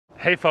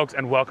Hey folks,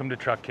 and welcome to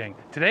Truck King.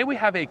 Today we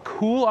have a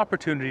cool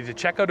opportunity to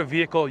check out a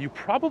vehicle you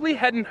probably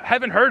haven't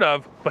heard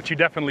of, but you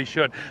definitely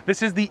should.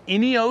 This is the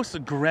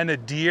Ineos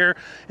Grenadier.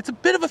 It's a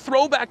bit of a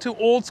throwback to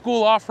old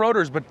school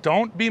off-roaders, but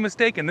don't be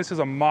mistaken, this is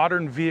a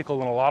modern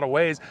vehicle in a lot of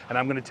ways, and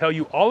I'm going to tell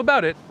you all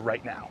about it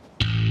right now.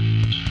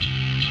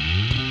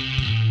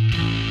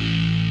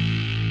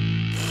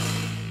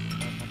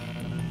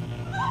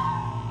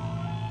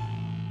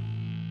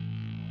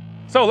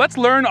 So let's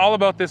learn all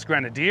about this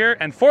Grenadier,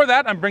 and for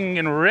that I'm bringing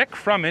in Rick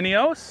from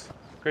Ineos.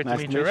 Great to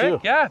meet you,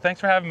 Rick. Yeah,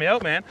 thanks for having me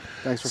out, man.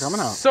 Thanks for coming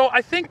out. So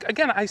I think,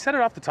 again, I said it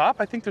off the top,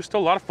 I think there's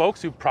still a lot of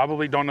folks who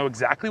probably don't know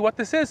exactly what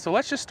this is. So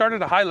let's just start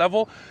at a high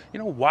level. You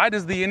know, why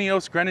does the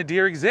Ineos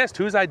Grenadier exist?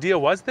 Whose idea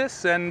was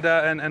this,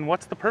 and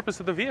what's the purpose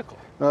of the vehicle?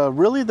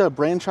 Really the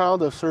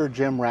brainchild of Sir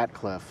Jim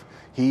Ratcliffe.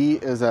 He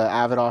is an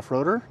avid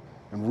off-roader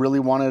and really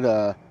wanted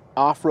a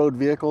off-road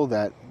vehicle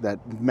that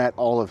met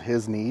all of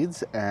his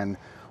needs and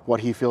what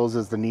he feels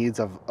is the needs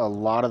of a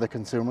lot of the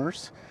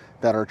consumers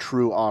that are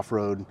true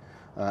off-road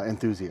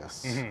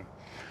enthusiasts.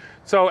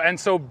 Mm-hmm.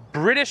 So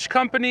British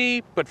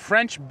company, but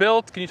French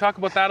built. Can you talk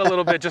about that a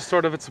little bit? Just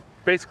sort of, it's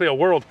basically a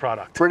world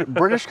product.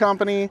 British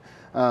company,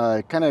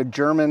 kind of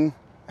German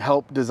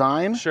help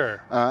design.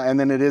 Sure. And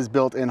then it is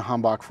built in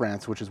Hambach,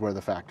 France, which is where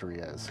the factory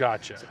is.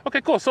 Gotcha.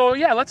 Okay, cool. So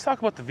yeah, let's talk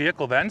about the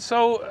vehicle then.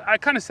 So I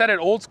kind of said it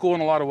old school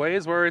in a lot of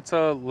ways, where it's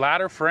a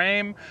ladder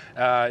frame,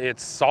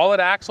 it's solid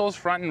axles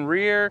front and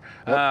rear.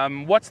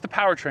 Yep. What's the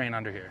powertrain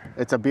under here?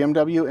 It's a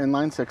BMW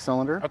inline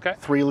 6-cylinder, okay,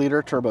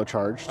 3-liter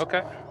turbocharged,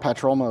 okay,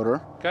 petrol motor,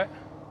 okay,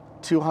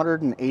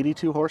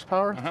 282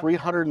 horsepower,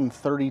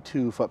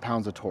 332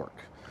 foot-pounds of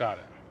torque. Got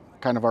it.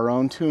 Kind of our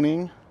own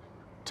tuning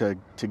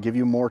to give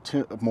you more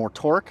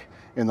torque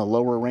in the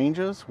lower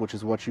ranges, which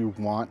is what you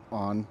want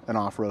on an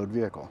off-road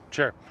vehicle.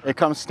 Sure. It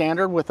comes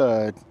standard with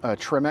a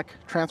Tremec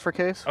transfer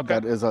case, okay,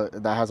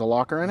 that has a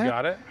locker in it.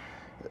 Got it.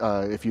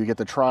 If you get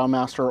the Trial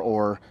Master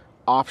or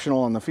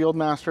optional in the Field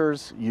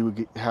Masters,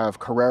 you have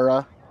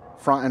Carrera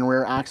front and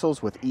rear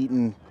axles with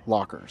Eaton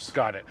lockers.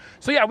 Got it.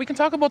 So yeah, we can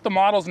talk about the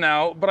models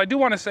now, but I do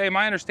want to say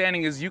my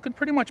understanding is you can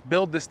pretty much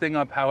build this thing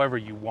up however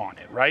you want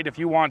it, right? If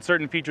you want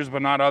certain features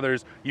but not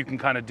others, you can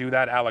kind of do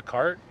that a la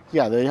carte.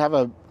 Yeah, they have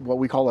what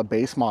we call a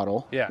base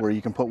model, yeah, where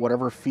you can put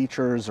whatever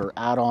features or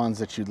add-ons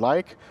that you'd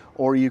like,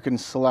 or you can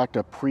select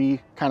a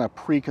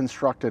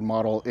pre-constructed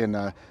model in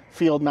a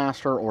Field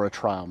Master or a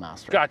Trial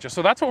Master. Gotcha.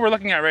 So that's what we're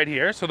looking at right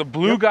here. So the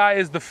blue guy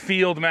is the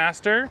Field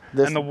Master,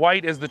 and the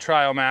white is the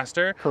Trial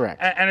Master.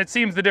 Correct. And it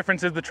seems the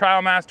difference is the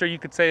Trial Master, you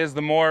could say, is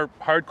the more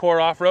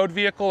hardcore off-road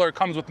vehicle, or it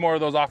comes with more of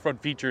those off-road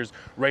features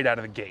right out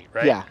of the gate,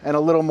 right? Yeah, and a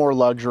little more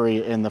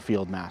luxury in the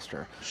Field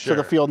Master. Sure. So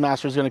the Field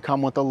Master is going to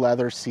come with the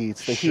leather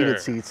seats, the heated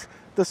seats,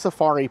 the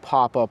Safari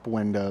pop-up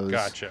windows,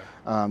 gotcha,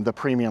 the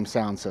premium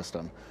sound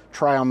system.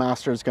 Trial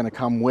Master is going to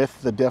come with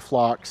the diff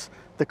locks,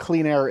 the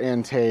clean air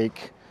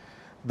intake,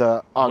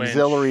 the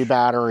auxiliary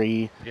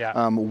battery.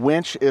 Yeah.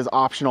 Winch is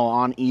optional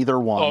on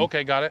either one. Oh,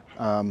 okay, got it.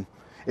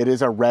 It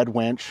is a red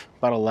winch,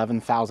 about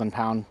 11,000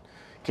 pound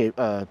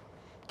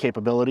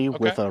capability,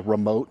 with a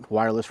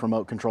wireless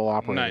remote control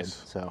operated.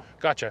 Nice. So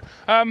gotcha.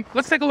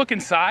 Let's take a look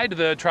inside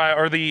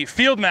the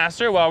Field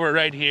Master while we're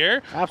right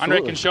here. Absolutely.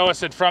 Andre can show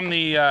us it from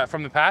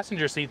the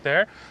passenger seat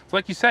there. So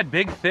like you said,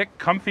 big, thick,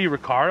 comfy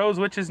Recaros,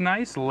 which is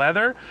nice,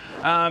 leather.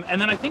 And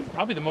then I think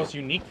probably the most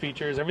unique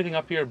feature is everything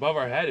up here above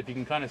our head, if you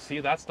can kind of see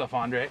that stuff,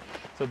 Andre.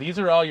 So these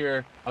are all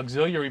your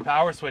auxiliary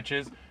power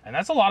switches, and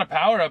that's a lot of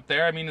power up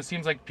there. I mean, it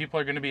seems like people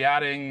are going to be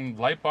adding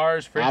light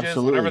bars, fridges,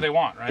 absolutely, whatever they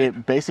want,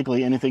 right?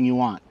 Basically anything you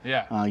want.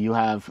 Yeah.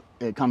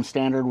 It comes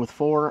standard with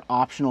 4,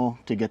 optional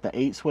to get the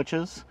 8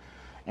 switches,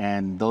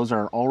 and those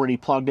are already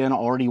plugged in,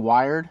 already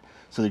wired,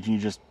 so that you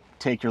just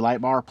take your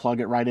light bar, plug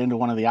it right into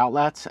one of the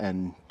outlets,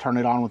 and turn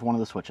it on with one of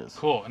the switches.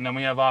 Cool. And then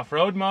we have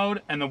off-road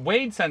mode and the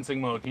weight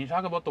sensing mode. Can you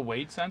talk about the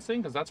weight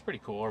sensing? Because that's pretty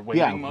cool. Or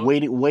weighting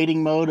mode?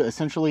 Weighting mode.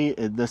 Essentially,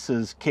 this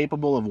is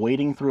capable of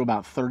wading through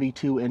about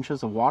 32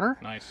 inches of water.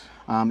 Nice.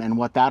 And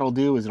what that'll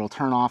do is it'll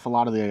turn off a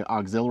lot of the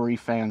auxiliary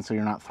fans, so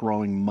you're not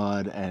throwing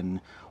mud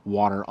and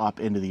water up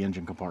into the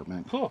engine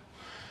compartment. Cool.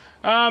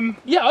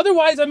 Yeah,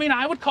 otherwise, I mean,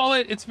 I would call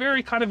it's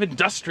very kind of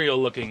industrial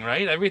looking,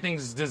 right?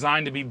 Everything's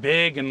designed to be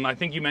big, and I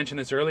think you mentioned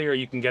this earlier,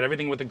 you can get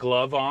everything with a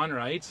glove on,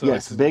 right? So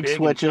yes, big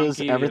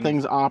switches,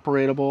 everything's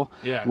operatable,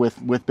 yeah,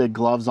 with big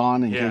gloves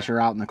on in case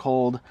you're out in the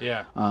cold.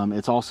 Yeah.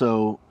 It's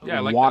also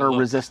water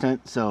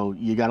resistant, so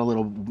you got a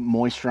little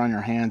moisture on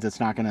your hands, it's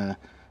not going to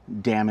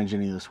damage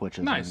any of the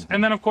switches. Nice.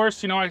 And then, of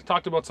course, you know, I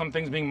talked about some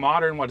things being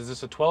modern. What is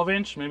this, a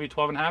 12-inch, maybe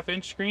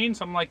 12.5-inch screen,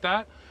 something like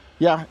that?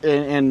 Yeah,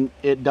 and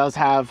it does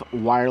have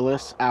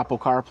wireless Apple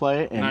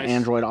CarPlay and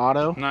Android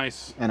Auto.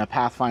 Nice. And a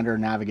Pathfinder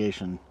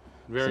navigation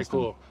Very system.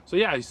 Cool. So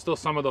yeah, still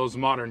some of those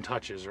modern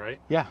touches, right?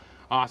 Yeah.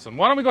 Awesome.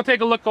 Why don't we go take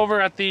a look over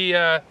at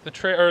the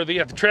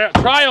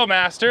Trial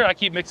Master? I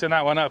keep mixing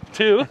that one up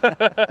too.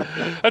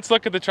 Let's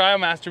look at the Trial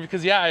Master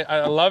because yeah,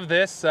 I love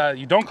this.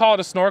 You don't call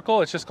it a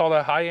snorkel; it's just called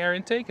a high air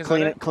intake.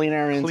 Clean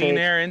air intake. Clean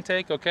air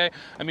intake. Okay.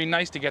 I mean,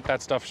 nice to get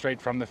that stuff straight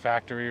from the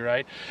factory,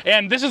 right?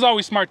 And this is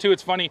always smart too.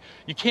 It's funny,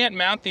 you can't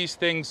mount these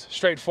things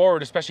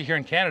straightforward, especially here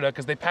in Canada,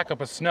 because they pack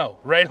up with snow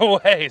right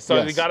away. So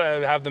yes. you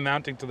gotta have the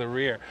mounting to the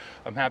rear.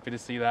 I'm happy to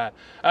see that.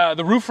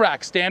 The roof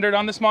rack standard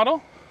on this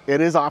model. It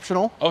is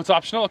optional. Oh, it's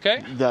optional,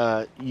 okay.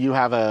 You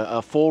have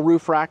a full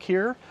roof rack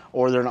here,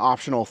 or they're an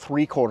optional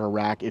 3/4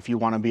 rack if you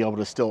want to be able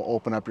to still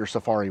open up your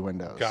Safari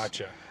windows.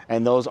 Gotcha.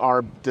 And those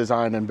are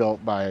designed and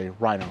built by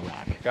Rhino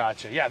Rack.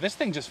 Gotcha. Yeah, this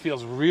thing just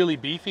feels really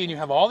beefy, and you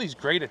have all these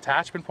great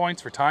attachment points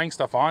for tying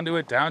stuff onto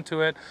it, down to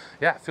it.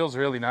 Yeah, it feels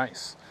really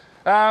nice.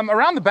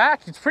 Around the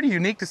back, it's pretty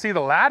unique to see the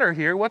ladder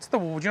here. What's the,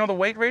 do you know the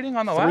weight rating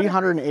on the ladder?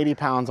 380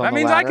 pounds on the ladder. That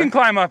means I can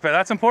climb up it.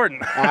 That's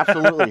important.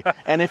 Absolutely.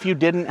 And if you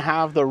didn't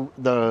have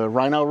the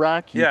Rhino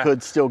rack, you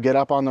could still get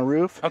up on the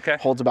roof. Okay.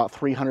 Holds about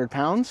 300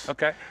 pounds.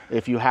 Okay.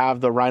 If you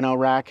have the Rhino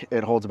rack,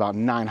 it holds about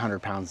 900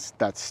 pounds.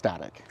 That's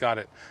static. Got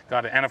it.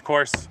 Got it. And of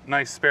course,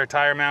 nice spare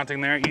tire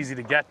mounting there, easy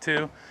to get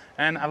to.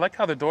 And I like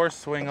how the doors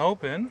swing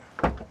open.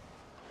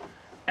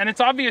 And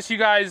it's obvious, you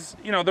guys,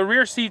 you know, the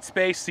rear seat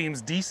space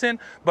seems decent,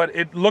 but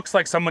it looks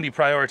like somebody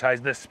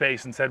prioritized this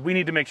space and said, we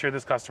need to make sure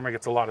this customer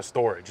gets a lot of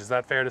storage. Is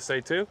that fair to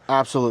say too?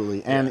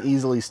 Absolutely, and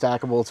easily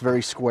stackable. It's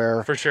very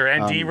square. For sure,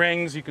 and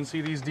D-rings, you can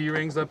see these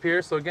D-rings up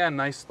here. So again,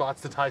 nice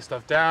spots to tie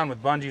stuff down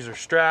with bungees or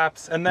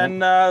straps. And then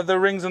the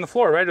rings in the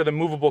floor, right? Or the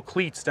movable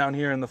cleats down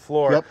here in the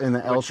floor. Yep, in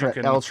the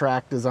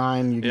L-track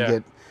design, you can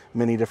get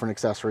many different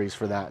accessories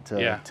for that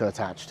to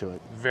attach to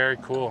it. Very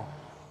cool.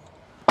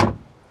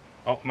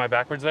 Oh, am I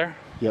backwards there?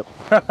 Yep.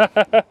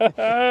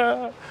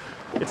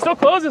 It still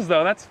closes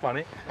though, that's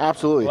funny.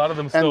 Absolutely. A lot of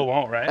them still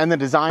won't, right? And the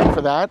design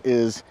for that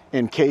is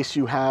in case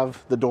you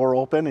have the door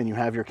open and you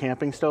have your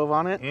camping stove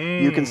on it,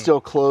 you can still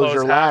close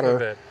your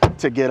ladder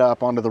to get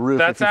up onto the roof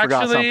if you forgot something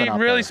up there. That's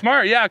actually really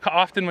smart. Yeah,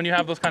 often when you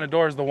have those kind of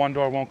doors, the one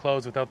door won't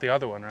close without the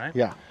other one, right?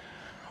 Yeah.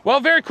 Well,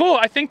 very cool.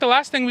 I think the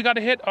last thing we got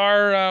to hit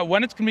are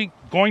when it's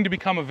going to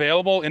become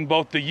available in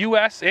both the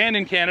US and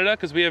in Canada,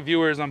 because we have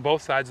viewers on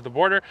both sides of the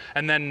border,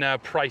 and then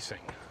pricing.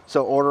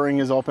 So ordering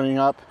is opening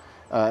up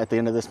at the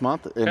end of this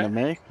month, end of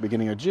May,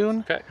 beginning of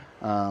June. Okay.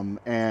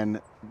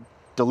 And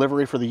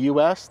delivery for the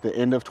US, the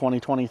end of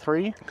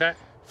 2023. Okay.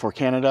 For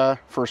Canada,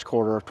 first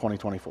quarter of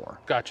 2024.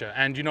 Gotcha.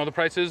 And do you know the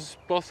prices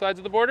both sides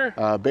of the border?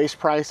 Base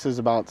price is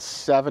about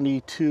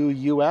 72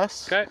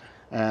 US. Okay.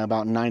 And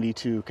about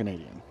 92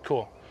 Canadian.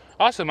 Cool.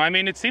 Awesome. I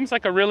mean, it seems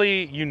like a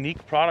really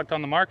unique product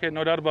on the market,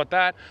 no doubt about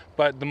that.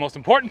 But the most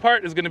important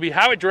part is going to be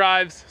how it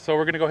drives. So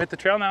we're going to go hit the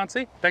trail now and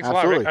see. Thanks a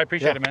lot, Rick. I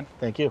appreciate it, man.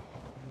 Thank you.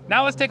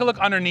 Now let's take a look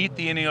underneath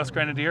the Ineos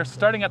Grenadier.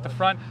 Starting at the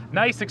front,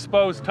 nice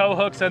exposed tow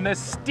hooks and this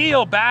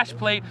steel bash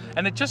plate,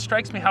 and it just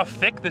strikes me how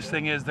thick this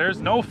thing is. There's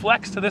no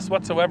flex to this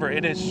whatsoever.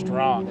 It is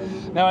strong.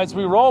 Now as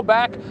we roll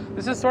back,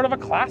 this is sort of a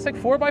classic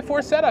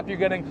 4x4 setup. You're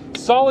getting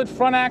solid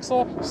front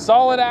axle,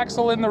 solid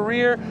axle in the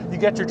rear. You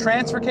get your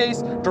transfer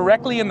case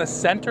directly in the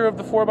center of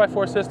the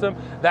 4x4 system.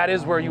 That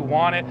is where you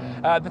want it.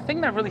 The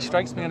thing that really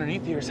strikes me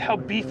underneath here is how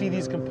beefy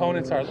these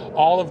components are.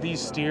 All of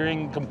these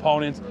steering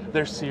components,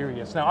 they're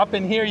serious. Now up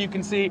in here you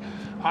can see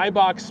high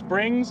box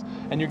springs,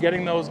 and you're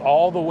getting those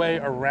all the way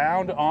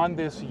around on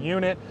this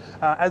unit.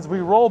 As we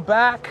roll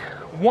back,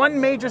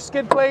 one major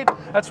skid plate,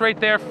 that's right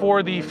there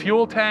for the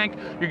fuel tank.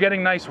 You're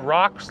getting nice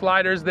rock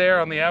sliders there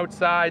on the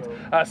outsides.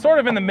 Sort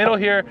of in the middle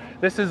here,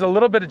 this is a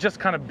little bit of just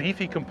kind of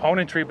beefy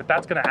componentry, but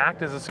that's gonna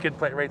act as a skid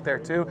plate right there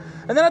too.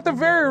 And then at the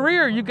very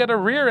rear, you get a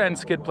rear end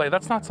skid plate.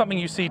 That's not something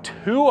you see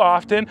too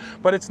often,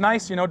 but it's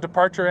nice, you know,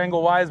 departure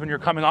angle wise when you're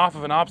coming off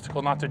of an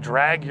obstacle, not to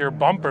drag your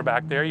bumper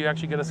back there, you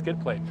actually get a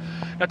skid plate.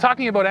 Now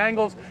talking about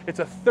angles, it's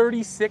a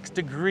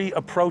 36-degree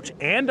approach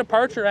and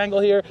departure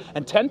angle here,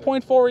 and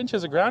 10.4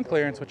 inches of ground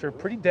clearance, which are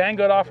pretty dang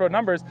good off-road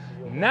numbers.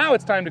 Now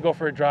it's time to go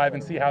for a drive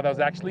and see how those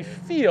actually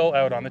feel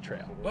out on the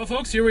trail. Well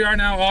folks, here we are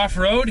now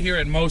off-road here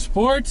at Mo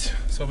Sport.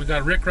 So we've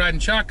got Rick riding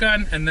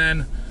shotgun, and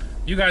then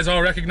you guys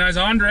all recognize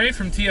Andre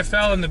from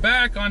TFL in the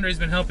back. Andre's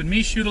been helping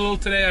me shoot a little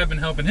today. I've been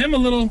helping him a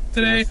little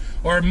today. Yes.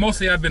 Or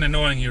mostly I've been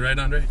annoying you, right,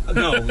 Andre?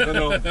 No.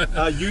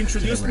 You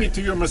introduced me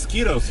to your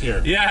mosquitoes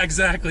here. Yeah,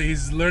 exactly.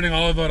 He's learning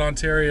all about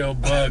Ontario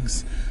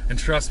bugs. And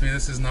trust me,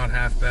 this is not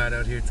half bad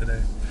out here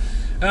today.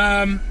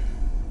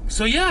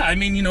 So yeah, I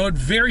mean, you know, at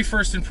very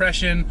first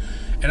impression,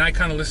 and I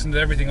kind of listened to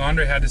everything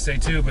Andre had to say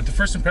too, but the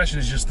first impression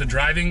is just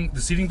the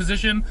seating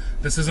position.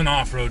 This is an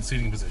off-road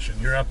seating position.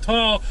 You're up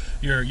tall,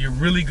 you're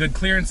really good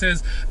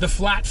clearances. The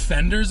flat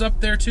fender's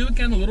up there too,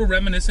 again, a little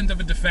reminiscent of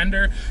a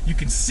Defender. You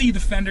can see the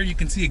fender, you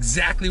can see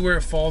exactly where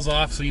it falls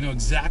off, so you know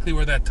exactly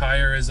where that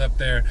tire is up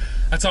there.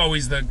 That's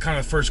always the kind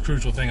of first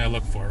crucial thing I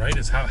look for, right?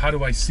 Is how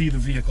do I see the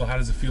vehicle, how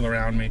does it feel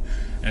around me?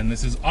 And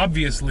this is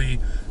obviously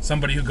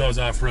somebody who goes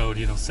off-road,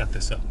 you know, set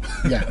this up.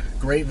 Yeah,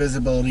 great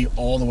visibility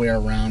all the way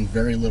around,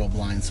 very little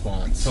blind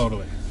spots.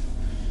 Totally.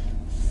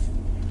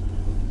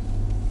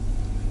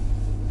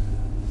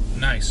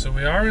 Nice, so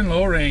we are in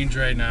low range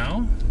right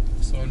now.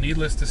 So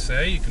needless to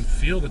say, you can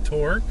feel the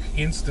torque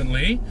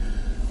instantly.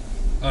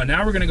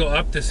 Now we're gonna go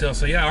up this hill.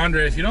 So yeah,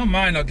 Andre, if you don't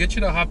mind, I'll get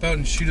you to hop out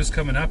and shoot us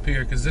coming up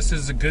here, because this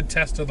is a good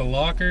test of the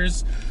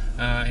lockers,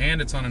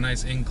 and it's on a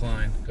nice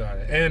incline. Got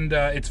it. And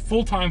it's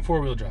full-time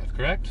four-wheel drive,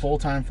 correct?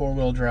 Full-time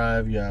four-wheel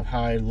drive. You have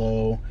high,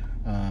 low,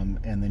 and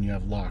then you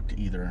have locked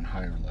either in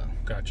high or low.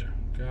 Gotcha.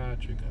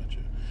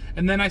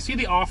 And then I see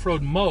the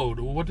off-road mode.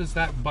 What does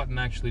that button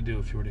actually do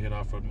if you were to hit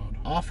off-road mode?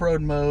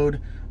 Off-road mode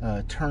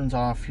turns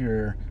off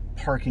your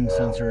parking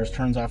sensors,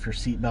 turns off your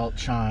seatbelt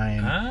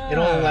chime.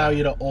 It'll allow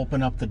you to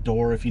open up the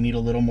door if you need a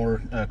little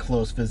more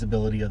close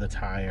visibility of the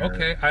tire.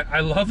 Okay,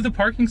 I love the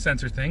parking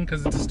sensor thing,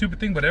 because it's a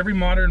stupid thing, but every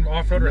modern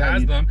off-roader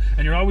has them,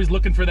 and you're always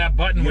looking for that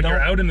button when you're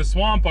out in the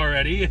swamp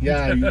already.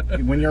 Yeah,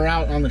 when you're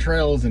out on the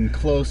trails and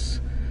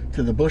close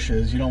to the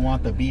bushes, you don't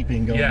want the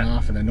beeping going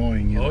off and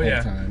annoying you the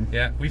whole time.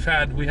 Yeah, we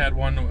had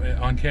one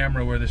on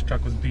camera where this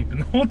truck was beeping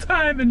the whole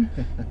time, and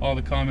all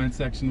the comment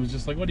section was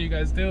just like, what are you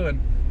guys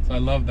doing? So I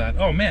love that.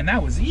 Oh man,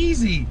 that was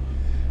easy.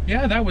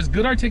 Yeah, that was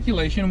good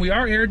articulation. We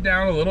are aired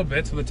down a little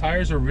bit, so the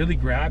tires are really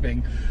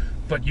grabbing,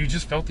 but you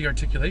just felt the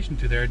articulation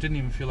through there. It didn't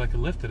even feel like it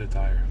lifted a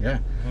tire. Yeah.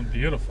 Oh,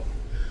 beautiful.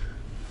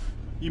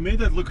 You made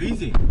that look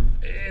easy.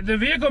 The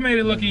vehicle made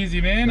it look easy,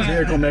 man. The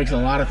vehicle makes a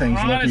lot of things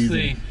look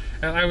easy.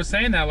 I was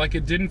saying that, like,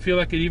 it didn't feel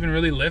like it even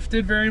really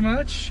lifted very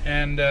much,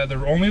 and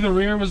only the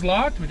rear was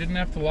locked. We didn't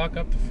have to lock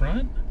up the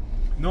front.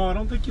 No, I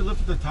don't think you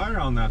lifted the tire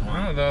on that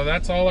one. Oh, though,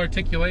 that's all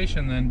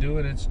articulation then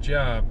doing its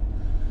job.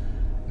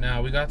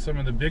 Now we got some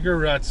of the bigger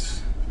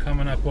ruts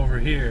coming up over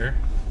here.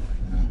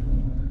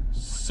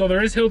 So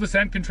there is hill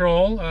descent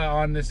control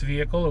on this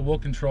vehicle. It will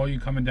control you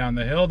coming down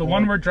the hill. The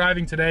one we're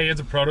driving today is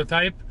a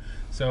prototype,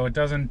 so it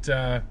doesn't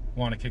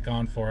want to kick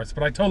on for us,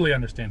 but I totally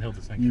understand hill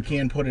descent control. You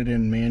can put it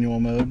in manual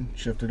mode,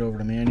 shift it over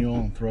to manual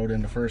and throw it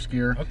into first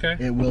gear. Okay.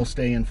 It will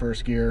stay in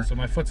first gear. So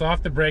my foot's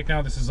off the brake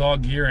now. This is all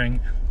gearing.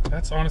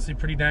 That's honestly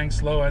pretty dang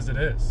slow as it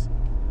is.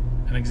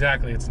 And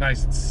exactly, it's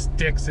nice. It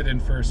sticks it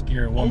in first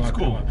gear. Old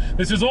school.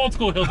 This is old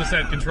school hill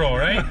descent control,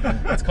 right?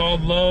 It's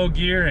called low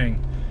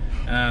gearing.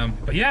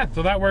 But yeah,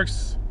 so that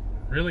works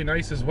really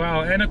nice as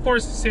well. And of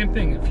course, same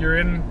thing. If you're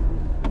in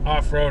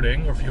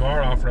off-roading, or if you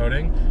are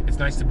off-roading, it's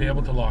nice to be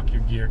able to lock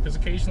your gear, because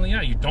occasionally,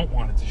 yeah, you don't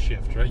want it to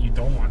shift, right? You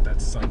don't want that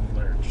sudden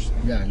lurch. So.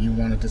 Yeah, you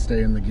want it to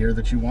stay in the gear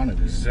that you want it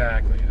to.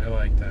 Exactly, I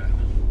like that.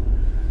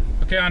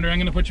 Okay, Andre, I'm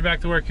gonna put you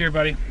back to work here,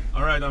 buddy.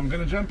 All right, I'm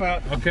gonna jump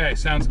out. Okay,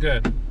 sounds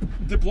good.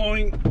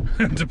 Deploying.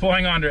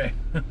 Deploying Andre.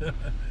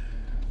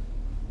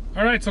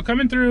 All right, so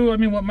coming through, I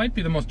mean, what might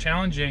be the most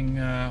challenging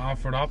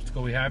off-road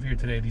obstacle we have here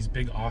today, these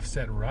big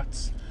offset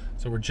ruts.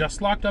 So we're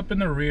just locked up in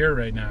the rear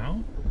right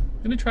now.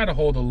 I'm gonna try to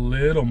hold a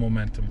little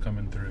momentum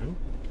coming through,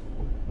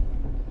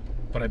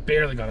 but I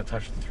barely got to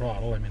touch the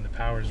throttle. I mean, the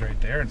power's right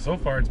there, and so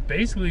far it's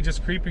basically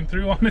just creeping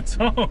through on its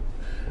own.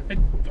 I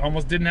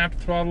almost didn't have to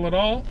throttle at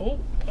all.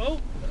 Oh.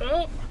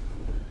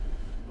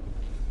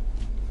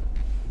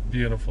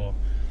 Beautiful.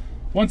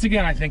 Once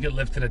again, I think it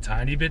lifted a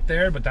tiny bit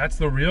there, but that's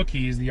the real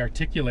key, is the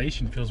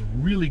articulation feels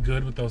really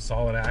good with those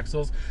solid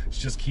axles. It's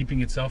just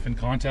keeping itself in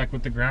contact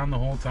with the ground the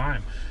whole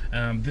time.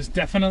 This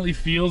definitely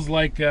feels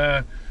like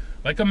a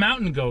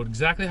mountain goat,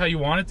 exactly how you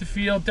want it to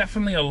feel.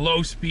 Definitely a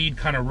low speed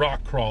kind of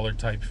rock crawler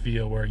type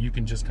feel, where you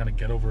can just kind of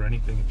get over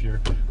anything if you're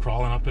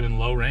crawling up it in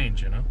low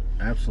range, you know?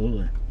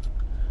 Absolutely.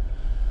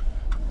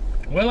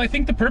 Well, I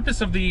think the purpose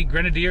of the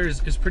Grenadier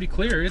is pretty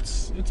clear.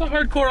 It's a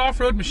hardcore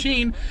off-road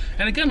machine,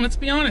 and again, let's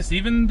be honest,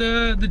 even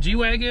the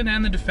G-Wagon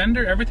and the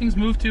Defender, everything's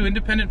moved to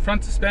independent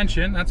front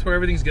suspension. That's where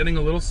everything's getting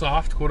a little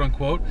soft, quote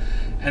unquote,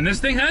 and this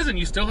thing hasn't.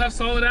 You still have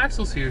solid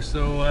axles here,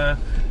 so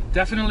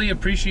definitely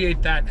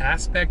appreciate that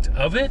aspect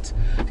of it,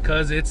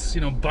 because it's,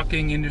 you know,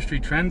 bucking industry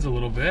trends a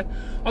little bit.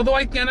 Although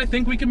again, I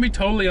think we can be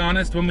totally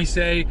honest when we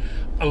say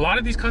a lot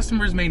of these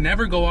customers may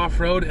never go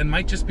off-road and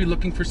might just be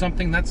looking for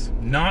something that's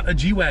not a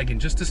G-Wagon,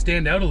 just to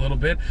stand out a little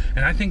bit.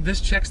 And I think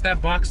this checks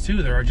that box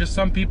too. There are just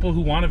some people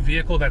who want a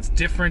vehicle that's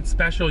different,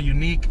 special,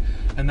 unique,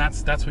 and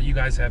that's what you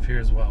guys have here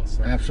as well.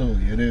 So.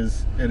 Absolutely, it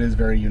is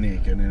very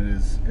unique, and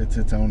it's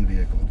its own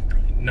vehicle.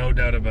 No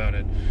doubt about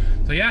it.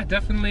 So yeah,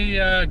 definitely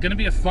going to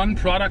be a fun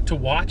product to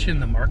watch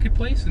in the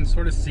marketplace and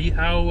sort of see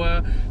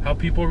how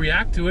people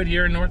react to it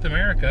here in North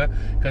America,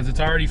 because it's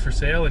already for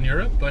sale in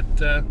Europe. But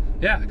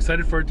yeah,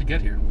 excited for it to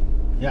get here.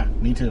 Yeah,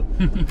 me too.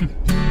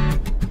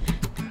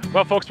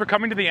 Well, folks, we're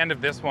coming to the end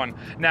of this one.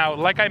 Now,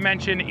 like I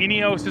mentioned,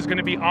 Ineos is going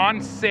to be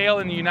on sale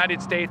in the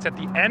United States at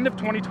the end of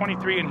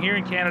 2023 and here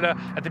in Canada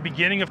at the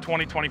beginning of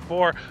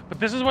 2024. But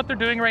this is what they're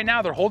doing right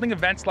now. They're holding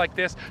events like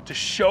this to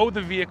show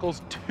the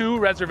vehicles to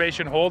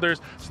reservation holders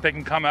so they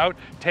can come out,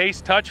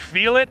 taste, touch,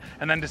 feel it,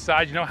 and then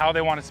decide, you know, how they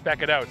want to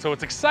spec it out. So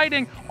it's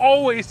exciting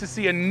always to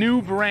see a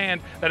new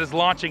brand that is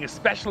launching,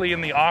 especially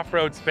in the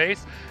off-road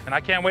space. And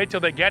I can't wait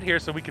till they get here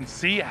so we can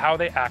see how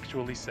they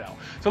actually sell.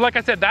 So like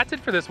I said, that's it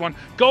for this one.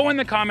 Go in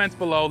the comments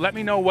below. Let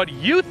me know what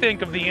you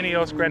think of the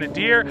Ineos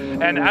Grenadier.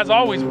 And as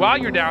always, while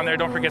you're down there,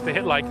 don't forget to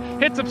hit like,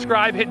 hit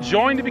subscribe, hit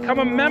join to become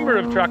a member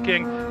of Truck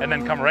King, and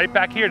then come right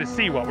back here to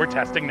see what we're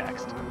testing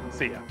next.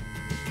 See ya.